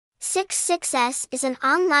Six6s is an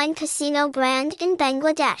online casino brand in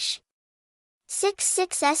Bangladesh.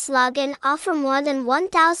 Six6s login offer more than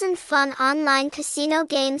 1,000 fun online casino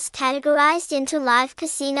games categorized into live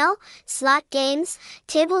casino, slot games,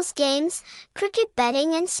 tables games, cricket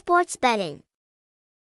betting and sports betting.